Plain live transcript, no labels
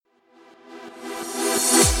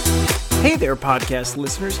Hey there, podcast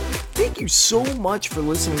listeners. Thank you so much for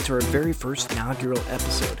listening to our very first inaugural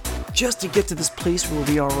episode. Just to get to this place where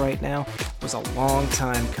we are right now was a long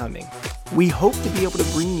time coming. We hope to be able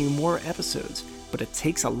to bring you more episodes, but it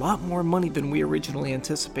takes a lot more money than we originally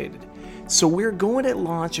anticipated. So we're going to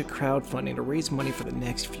launch a crowdfunding to raise money for the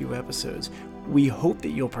next few episodes. We hope that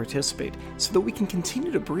you'll participate so that we can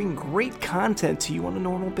continue to bring great content to you on a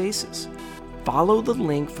normal basis. Follow the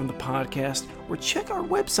link from the podcast or check our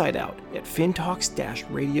website out at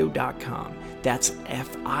fintalks-radio.com. That's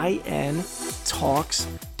F-I-N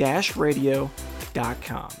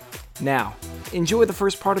talks-radio.com. Now, enjoy the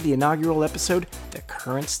first part of the inaugural episode, The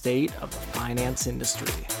Current State of the Finance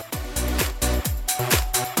Industry.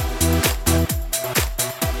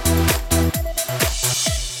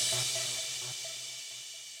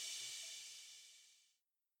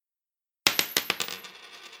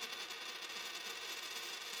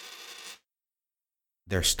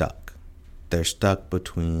 They're stuck. They're stuck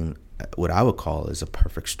between what I would call is a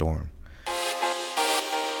perfect storm.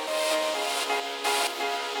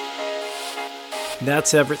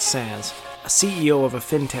 That's Everett Sands, a CEO of a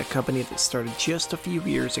fintech company that started just a few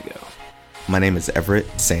years ago. My name is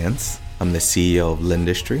Everett Sands. I'm the CEO of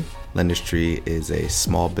Lendistry. Lendistry is a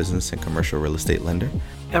small business and commercial real estate lender.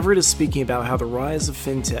 Everett is speaking about how the rise of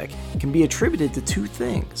fintech can be attributed to two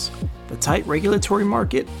things: the tight regulatory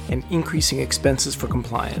market and increasing expenses for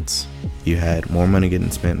compliance. You had more money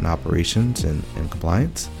getting spent in operations and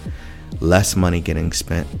compliance, less money getting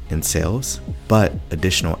spent in sales, but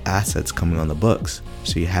additional assets coming on the books.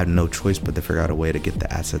 So you had no choice but to figure out a way to get the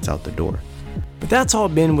assets out the door. But that's all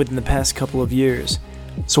been within the past couple of years.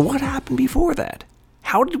 So what happened before that?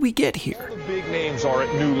 How did we get here? The big names are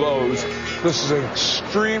at new lows. This is an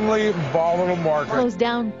extremely volatile market. Closed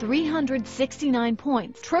down 369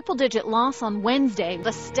 points. Triple-digit loss on Wednesday.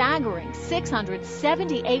 A staggering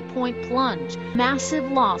 678-point plunge.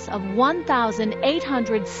 Massive loss of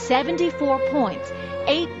 1,874 points.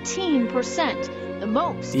 18%. The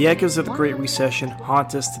most. The echoes of the Great Recession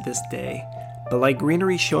haunt us to this day. But like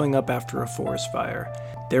greenery showing up after a forest fire,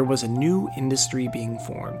 there was a new industry being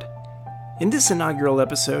formed. In this inaugural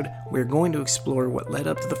episode, we're going to explore what led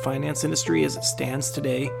up to the finance industry as it stands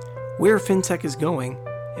today, where fintech is going,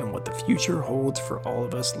 and what the future holds for all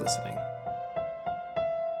of us listening.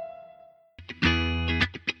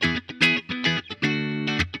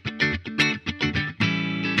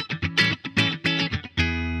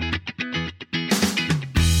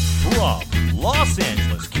 From Los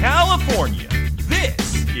Angeles, California,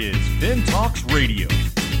 this is FinTalks Radio,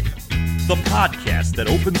 the podcast that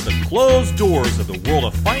opens the closed doors of the world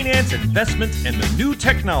of finance, investment, and the new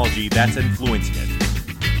technology that's influencing it.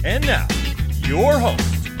 And now, your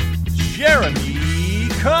host, Jeremy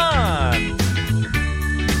Kahn.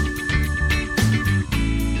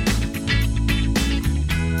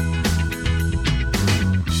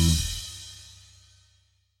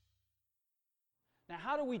 Now,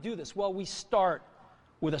 how do we do this? Well, we start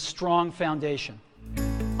with a strong foundation.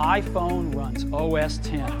 iPhone runs OS X.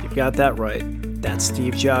 You've got that right. That's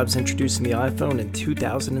Steve Jobs introducing the iPhone in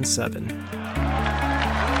 2007.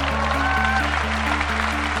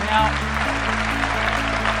 Now,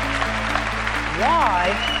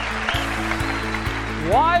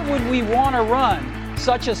 why would we want to run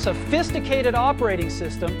such a sophisticated operating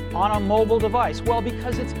system on a mobile device? Well,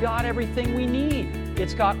 because it's got everything we need.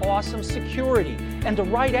 It's got awesome security and the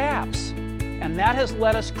right apps. And that has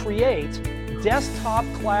let us create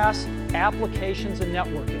desktop-class applications and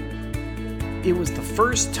networking. It was the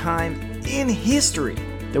first time in history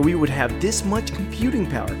that we would have this much computing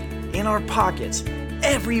power in our pockets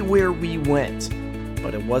everywhere we went.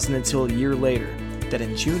 But it wasn't until a year later that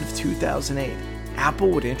in June of 2008,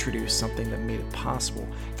 Apple would introduce something that made it possible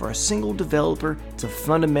for a single developer to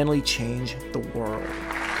fundamentally change the world.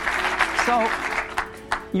 So,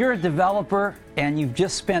 you're a developer and you've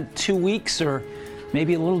just spent 2 weeks or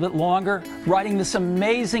maybe a little bit longer writing this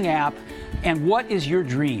amazing app, and what is your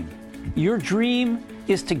dream? Your dream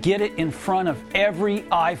is to get it in front of every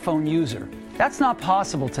iPhone user. That's not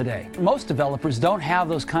possible today. Most developers don't have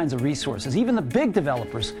those kinds of resources. Even the big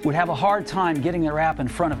developers would have a hard time getting their app in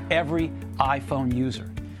front of every iPhone user.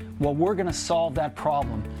 Well, we're going to solve that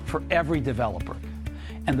problem for every developer.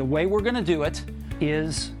 And the way we're going to do it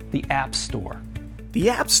is the App Store. The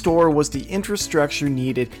App Store was the infrastructure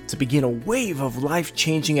needed to begin a wave of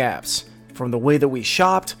life-changing apps, from the way that we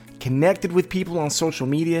shopped, connected with people on social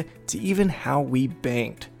media, to even how we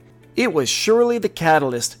banked. It was surely the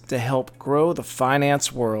catalyst to help grow the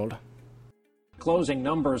finance world. closing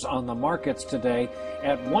numbers on the markets today.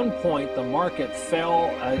 At one point, the market fell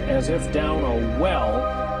as if down a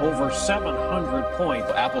well, over 700 points.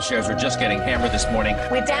 Apple shares are just getting hammered this morning.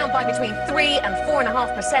 We're down by between 3 and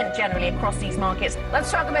 4.5% generally across these markets. Let's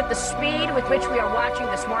talk about the speed with which we are watching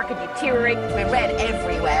this market deteriorate. We're red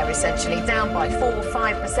everywhere, essentially, down by 4 or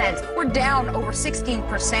 5%. We're down over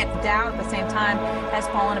 16%. Dow at the same time has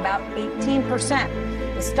fallen about 18%.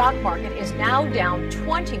 The stock market is now down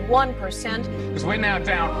 21%. Because we're now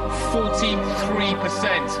down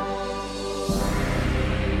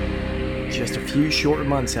 43%. Just a few short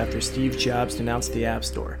months after Steve Jobs announced the App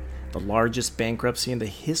Store, the largest bankruptcy in the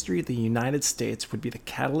history of the United States would be the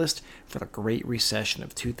catalyst for the Great Recession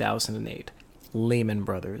of 2008, Lehman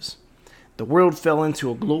Brothers. The world fell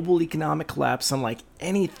into a global economic collapse unlike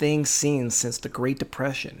anything seen since the Great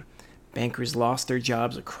Depression. Bankers lost their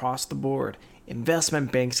jobs across the board,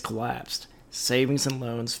 investment banks collapsed, savings and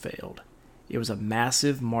loans failed. It was a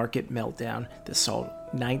massive market meltdown that saw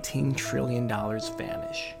 $19 trillion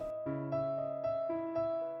vanish.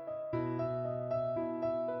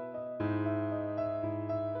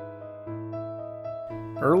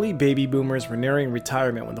 Early baby boomers were nearing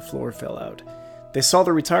retirement when the floor fell out. They saw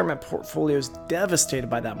their retirement portfolios devastated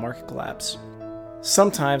by that market collapse.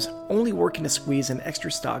 Sometimes only working to squeeze an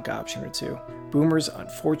extra stock option or two, boomers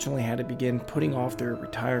unfortunately had to begin putting off their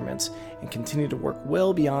retirements and continue to work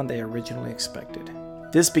well beyond they originally expected.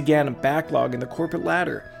 This began a backlog in the corporate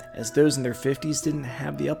ladder, as those in their 50s didn't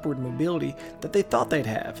have the upward mobility that they thought they'd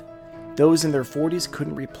have. Those in their 40s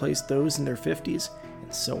couldn't replace those in their 50s,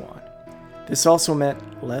 and so on. This also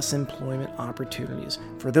meant less employment opportunities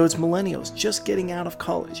for those millennials just getting out of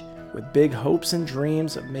college with big hopes and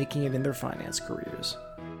dreams of making it in their finance careers.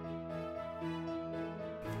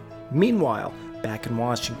 Meanwhile, back in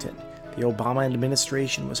Washington, the Obama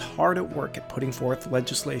administration was hard at work at putting forth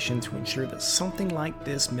legislation to ensure that something like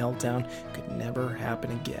this meltdown could never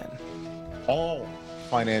happen again. All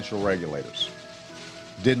financial regulators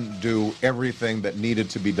didn't do everything that needed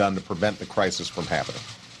to be done to prevent the crisis from happening.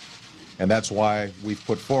 And that's why we've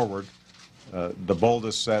put forward the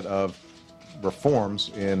boldest set of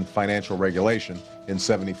reforms in financial regulation in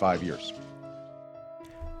 75 years.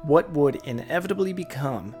 What would inevitably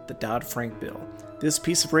become the Dodd-Frank bill, this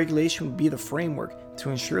piece of regulation would be the framework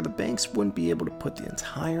to ensure the banks wouldn't be able to put the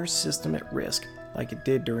entire system at risk like it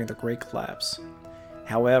did during the Great Collapse.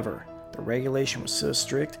 However, the regulation was so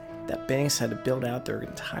strict that banks had to build out their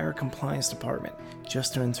entire compliance department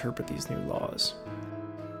just to interpret these new laws.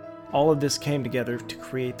 All of this came together to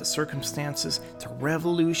create the circumstances to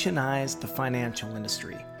revolutionize the financial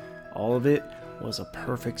industry. All of it was a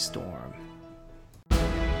perfect storm.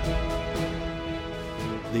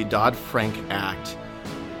 The Dodd-Frank Act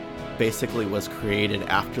basically was created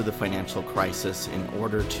after the financial crisis in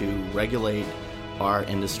order to regulate our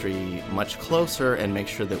industry much closer and make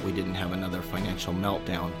sure that we didn't have another financial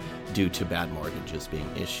meltdown due to bad mortgages being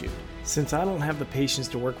issued. Since I don't have the patience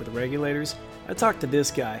to work with regulators, I talked to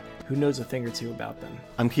this guy who knows a thing or two about them.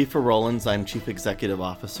 I'm Kiefer Rollins. I'm Chief Executive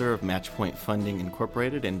Officer of Matchpoint Funding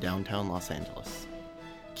Incorporated in downtown Los Angeles.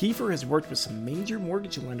 Kiefer has worked with some major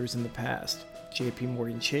mortgage lenders in the past,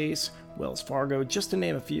 JPMorgan Chase, Wells Fargo, just to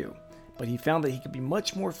name a few. But he found that he could be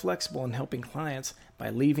much more flexible in helping clients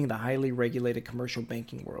by leaving the highly regulated commercial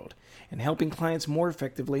banking world and helping clients more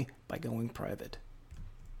effectively by going private.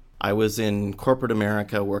 I was in corporate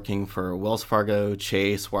America working for Wells Fargo,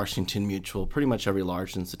 Chase, Washington Mutual, pretty much every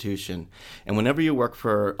large institution. And whenever you work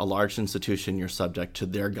for a large institution, you're subject to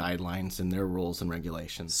their guidelines and their rules and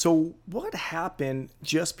regulations. So what happened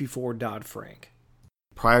just before Dodd-Frank?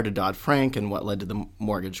 Prior to Dodd-Frank and what led to the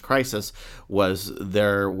mortgage crisis was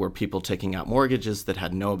there were people taking out mortgages that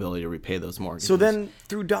had no ability to repay those mortgages. So then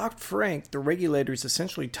through Dodd-Frank, the regulators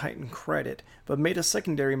essentially tightened credit, but made a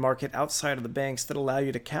secondary market outside of the banks that allow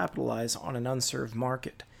you to capitalize on an unserved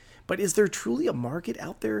market. But is there truly a market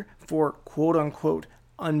out there for quote-unquote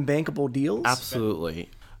unbankable deals?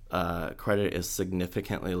 Absolutely. Credit is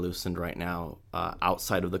significantly loosened right now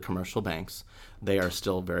outside of the commercial banks. They are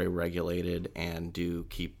still very regulated and do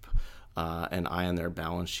keep an eye on their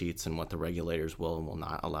balance sheets and what the regulators will and will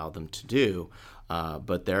not allow them to do.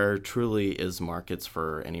 But there truly is markets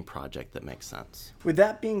for any project that makes sense. With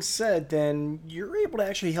that being said, then you're able to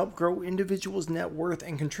actually help grow individuals' net worth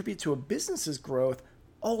and contribute to a business's growth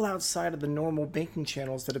all outside of the normal banking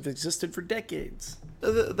channels that have existed for decades.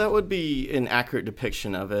 That would be an accurate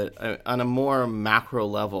depiction of it. On a more macro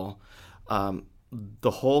level,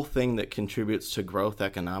 the whole thing that contributes to growth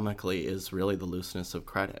economically is really the looseness of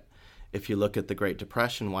credit. If you look at the Great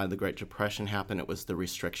Depression, why the Great Depression happened, it was the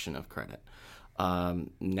restriction of credit.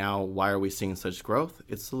 Now, why are we seeing such growth?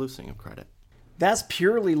 It's the loosening of credit. That's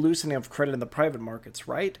purely loosening of credit in the private markets,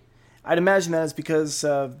 right? I'd imagine that is because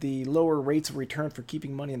of the lower rates of return for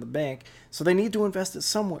keeping money in the bank, so they need to invest it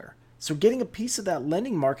somewhere. So getting a piece of that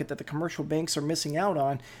lending market that the commercial banks are missing out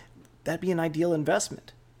on, that'd be an ideal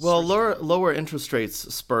investment. Well, lower interest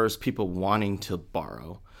rates spurs people wanting to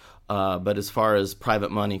borrow. But as far as private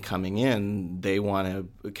money coming in, they want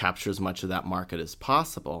to capture as much of that market as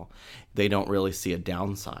possible. They don't really see a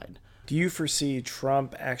downside. Do you foresee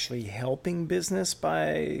Trump actually helping business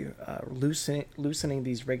by loosening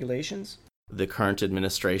these regulations? The current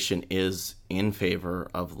administration is in favor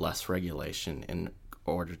of less regulation in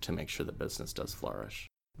order to make sure the business does flourish.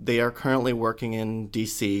 They are currently working in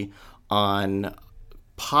D.C. on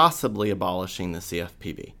possibly abolishing the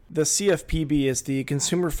CFPB. The CFPB is the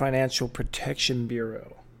Consumer Financial Protection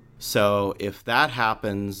Bureau. So if that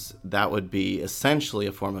happens, that would be essentially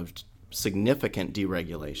a form of significant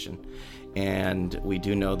deregulation. And we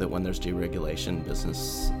do know that when there's deregulation,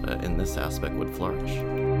 business in this aspect would flourish.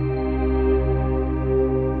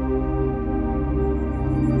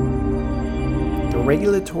 The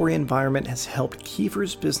regulatory environment has helped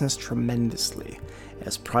Kiefer's business tremendously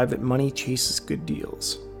as private money chases good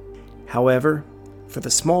deals. However, for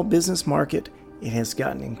the small business market, it has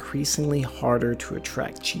gotten increasingly harder to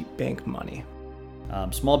attract cheap bank money.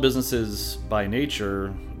 Small businesses, by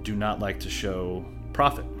nature, do not like to show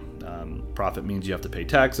profit. Profit means you have to pay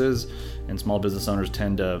taxes, and small business owners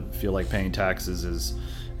tend to feel like paying taxes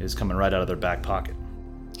is coming right out of their back pocket.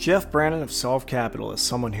 Jeff Brannon of Solve Capital is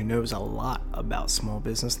someone who knows a lot about small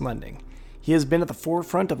business lending. He has been at the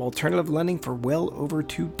forefront of alternative lending for well over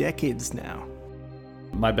 2 decades now.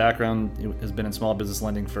 My background has been in small business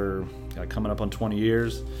lending for coming up on 20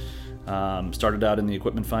 years. Started out in the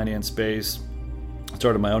equipment finance space.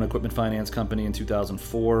 Started my own equipment finance company in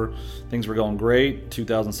 2004. Things were going great.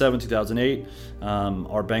 2007, 2008,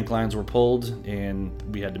 our bank lines were pulled, and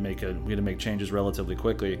we had to make changes relatively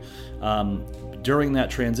quickly. During that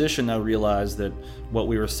transition, I realized that what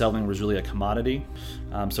we were selling was really a commodity.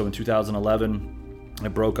 So in 2011, I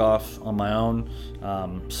broke off on my own,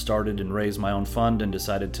 started and raised my own fund, and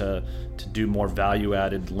decided to do more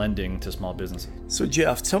value-added lending to small businesses. So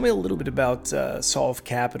Jeff, tell me a little bit about Solve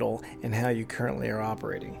Capital and how you currently are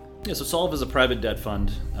operating. Yeah, so Solve is a private debt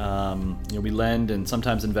fund. We lend and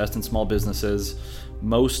sometimes invest in small businesses.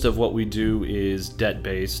 Most of what we do is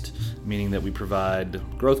debt-based, meaning that we provide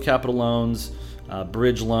growth capital loans,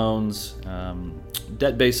 bridge loans,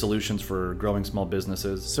 debt-based solutions for growing small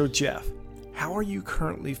businesses. So Jeff, how are you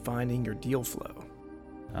currently finding your deal flow?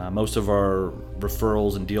 Most of our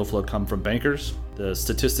referrals and deal flow come from bankers. The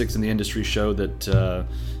statistics in the industry show that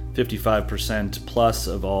 55% plus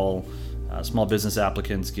of all small business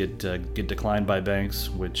applicants get declined by banks,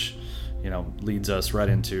 which leads us right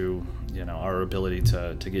into our ability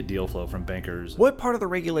to get deal flow from bankers. What part of the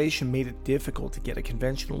regulation made it difficult to get a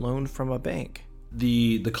conventional loan from a bank?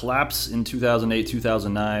 The collapse in 2008,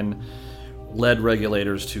 2009 led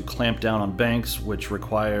regulators to clamp down on banks, which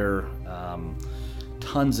require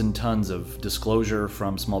tons and tons of disclosure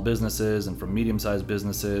from small businesses and from medium-sized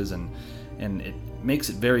businesses, and it makes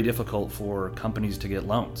it very difficult for companies to get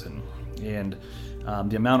loans. And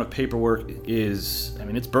the amount of paperwork is,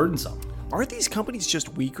 it's burdensome. Are these companies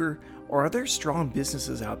just weaker, or are there strong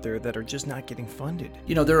businesses out there that are just not getting funded?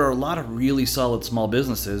 There are a lot of really solid small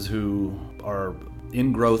businesses who are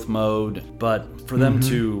in growth mode, but for them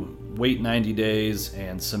to wait 90 days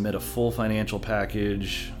and submit a full financial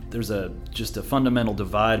package, there's just a fundamental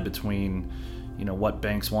divide between what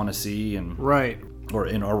banks want to see and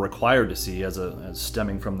are required to see as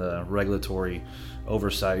stemming from the regulatory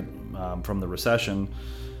oversight from the recession,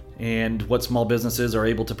 and what small businesses are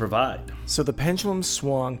able to provide. So the pendulum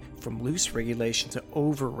swung from loose regulation to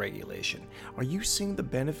over-regulation. Are you seeing the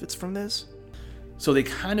benefits from this? So they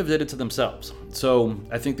kind of did it to themselves. So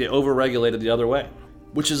I think they over-regulated the other way,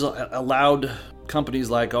 which has allowed companies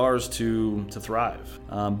like ours to thrive.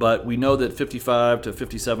 But we know that 55 to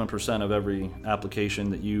 57% of every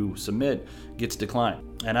application that you submit gets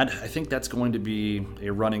declined. And I think that's going to be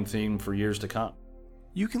a running theme for years to come.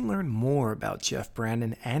 You can learn more about Jeff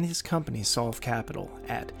Brannon and his company Solve Capital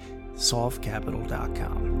at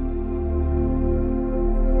solvecapital.com.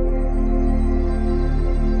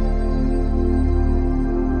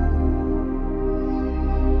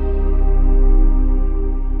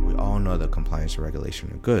 Know that compliance and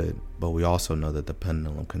regulation are good, but we also know that the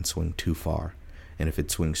pendulum can swing too far. And if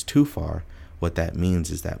it swings too far, what that means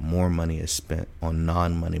is that more money is spent on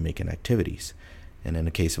non-money making activities. And in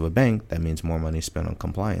the case of a bank, that means more money is spent on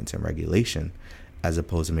compliance and regulation, as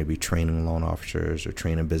opposed to maybe training loan officers or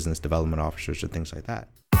training business development officers or things like that.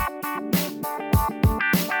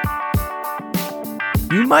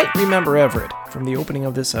 You might remember Everett from the opening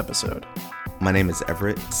of this episode. My name is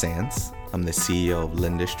Everett Sands. I'm the CEO of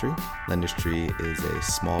Lendistry. Lendistry is a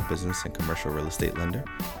small business and commercial real estate lender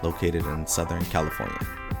located in Southern California.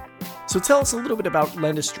 So tell us a little bit about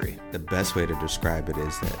Lendistry. The best way to describe it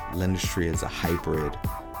is that Lendistry is a hybrid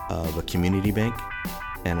of a community bank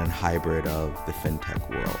and a hybrid of the fintech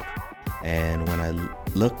world. And when I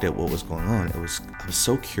looked at what was going on, I was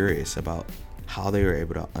so curious about how they were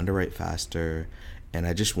able to underwrite faster, and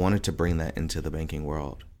I just wanted to bring that into the banking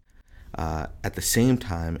world. At the same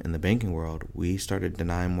time, in the banking world, we started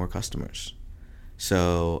denying more customers.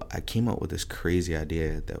 So I came up with this crazy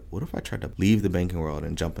idea that what if I tried to leave the banking world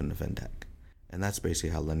and jump into fintech? And that's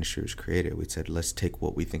basically how Lendistry was created. We said, let's take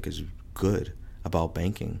what we think is good about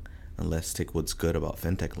banking and let's take what's good about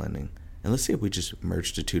fintech lending, and let's see if we just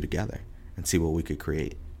merge the two together and see what we could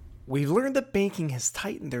create. We've learned that banking has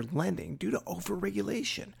tightened their lending due to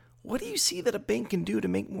overregulation. What do you see that a bank can do to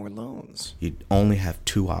make more loans? You only have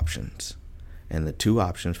two options. And the two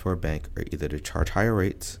options for a bank are either to charge higher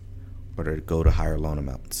rates or to go to higher loan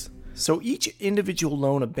amounts. So each individual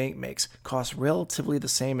loan a bank makes costs relatively the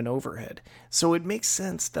same in overhead. So it makes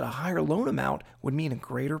sense that a higher loan amount would mean a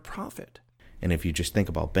greater profit. And if you just think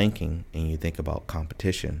about banking and you think about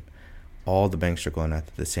competition, all the banks are going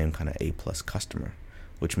after the same kind of A-plus customer,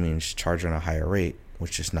 which means charging a higher rate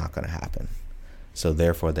was just not going to happen. So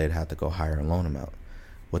therefore, they'd have to go higher in loan amount.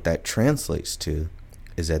 What that translates to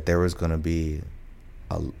is that there was going to be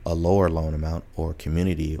a lower loan amount or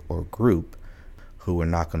community or group who were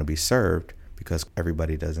not going to be served because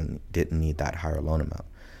everybody didn't need that higher loan amount.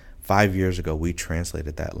 5 years ago, we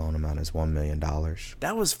translated that loan amount as $1 million.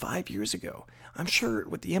 That was 5 years ago. I'm sure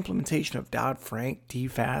with the implementation of Dodd-Frank,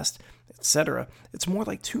 DFAST, etc., it's more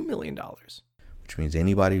like $2 million. Which means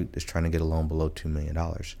anybody that's trying to get a loan below $2 million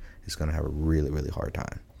is going to have a really, really hard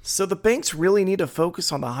time. So the banks really need to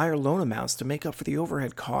focus on the higher loan amounts to make up for the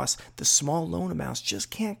overhead costs the small loan amounts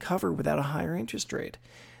just can't cover without a higher interest rate.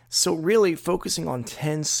 So really, focusing on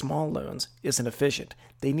 10 small loans isn't efficient.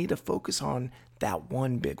 They need to focus on that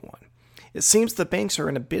one big one. It seems the banks are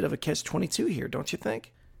in a bit of a catch-22 here, don't you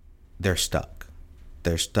think? They're stuck.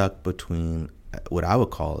 They're stuck between what I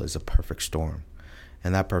would call is a perfect storm.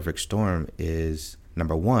 And that perfect storm is,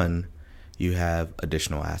 number one, you have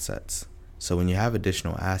additional assets. So when you have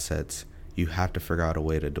additional assets, you have to figure out a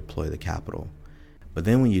way to deploy the capital. But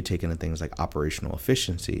then when you take into things like operational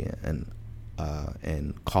efficiency and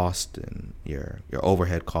cost and your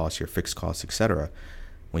overhead costs, your fixed costs, etc.,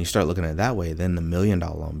 when you start looking at it that way, then the $1 million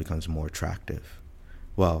loan becomes more attractive.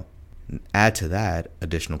 Well, add to that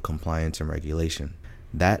additional compliance and regulation.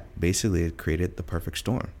 That basically created the perfect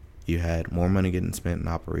storm. You had more money getting spent in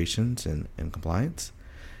operations and compliance,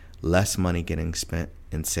 less money getting spent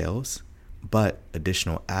in sales, but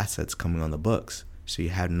additional assets coming on the books. So you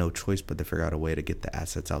had no choice but to figure out a way to get the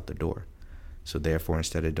assets out the door. So therefore,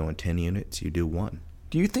 instead of doing 10 units, you do one.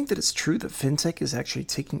 Do you think that it's true that fintech is actually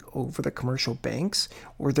taking over the commercial banks,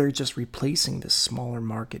 or they're just replacing this smaller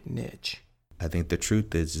market niche? I think the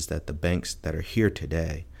truth is that the banks that are here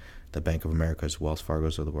today, the Bank of America's, Wells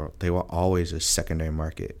Fargo's of the world, they were always a secondary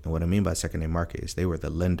market. And what I mean by secondary market is they were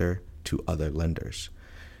the lender to other lenders.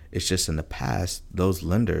 It's just in the past, those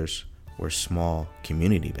lenders were small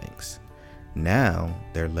community banks. Now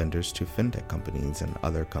they're lenders to fintech companies and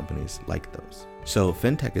other companies like those. So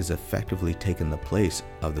fintech is effectively taking the place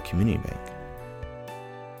of the community bank.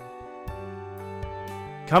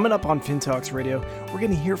 Coming up on FinTalks Radio, we're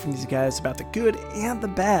going to hear from these guys about the good and the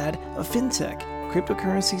bad of fintech,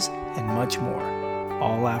 cryptocurrencies, and much more,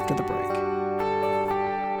 all after the break.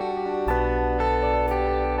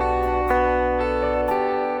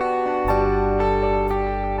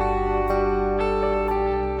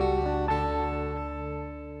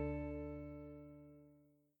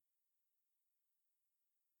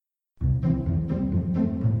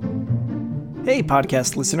 Hey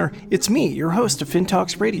podcast listener, it's me, your host of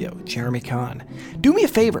FinTalks Radio, Jeremy Kahn. Do me a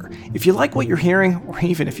favor, if you like what you're hearing, or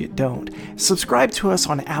even if you don't, subscribe to us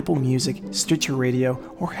on Apple Music, Stitcher Radio,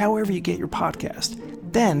 or however you get your podcast.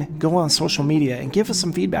 Then go on social media and give us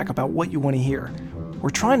some feedback about what you want to hear.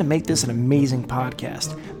 We're trying to make this an amazing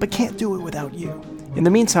podcast, but can't do it without you. In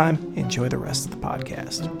the meantime, enjoy the rest of the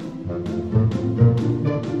podcast.